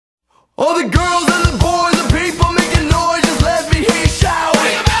All the girls and the boys and people making noise, just let me hear you shout.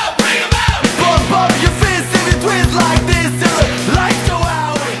 Bring 'em out, bring 'em out. Bump up your fist if you twist like this till the lights go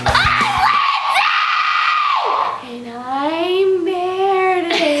out. And I'm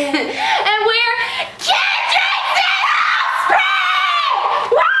Meredith. And we're Kendrex And Offspring!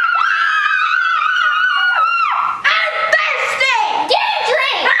 I'm thirsty! Get a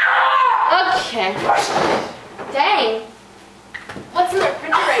drink! Okay. Dang. What's in the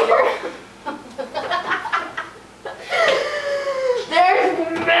refrigerator? There's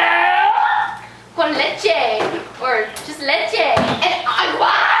milk con leche, or just leche, and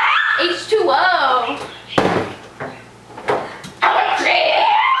agua, H2O.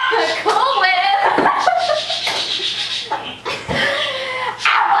 Cool Whip.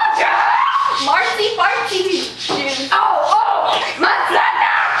 Apple juice. Marcy Farty juice. Oh,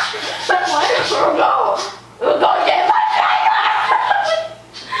 manzana. What? We'll go get manzana.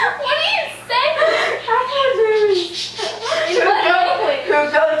 What do you say? Apple juice. Who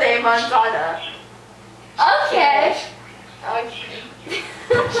goes de manzana? Okay. Okay.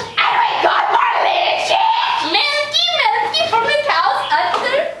 And we got more milky from the cow's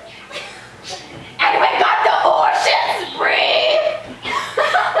udder. And we got the ocean spring.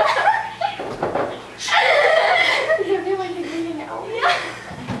 And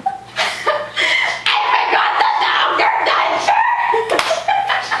we got the Dr. Thunder.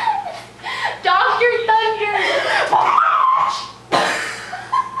 Dr. Thunder.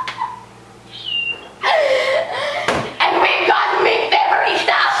 And we got mi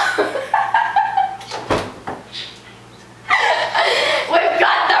favorita. We've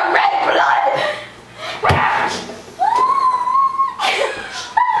got the red blood.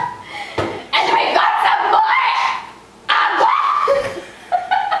 And we got some more agua.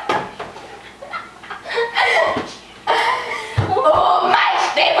 Oh, my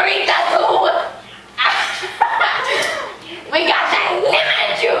favorita too. We got that lemon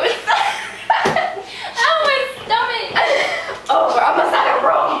juice. Oh, my stomach. Oh, we're almost out of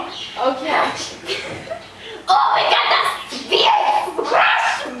room. Okay. Oh, we got the fresh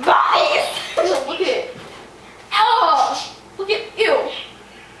bodies. Look at it. Oh, look at you.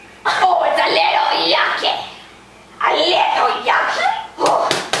 Oh, it's a little yucky. A little yucky. Oh,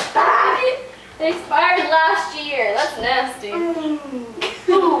 it expired last year. That's nasty.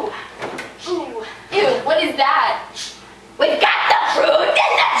 Ooh. Ooh. Ew, what is that? We've got the fruit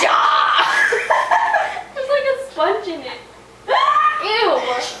in the jar. There's like a sponge in it. Ew.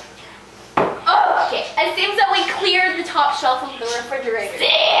 Okay, it seems that we cleared the top shelf of the refrigerator.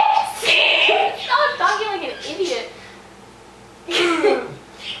 Stop talking like an idiot.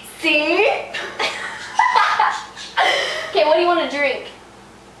 See? Okay, what do you want to drink?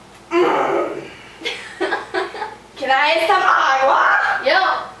 Can I have some agua?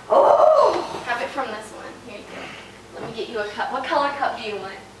 Yeah. Oh. Have it from this one. Here you go. Let me get you a cup. What color cup do you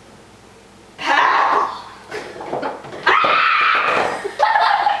want? Purple.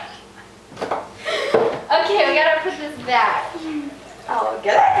 Okay, we gotta put this back. Oh,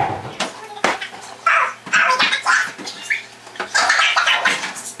 get it.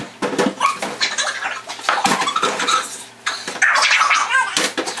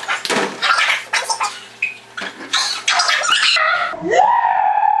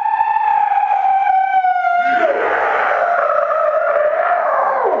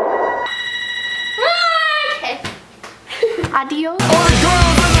 Okay. Adios. All the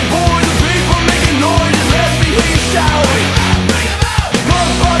girls and the boys and people making noise, just let me hear you shout.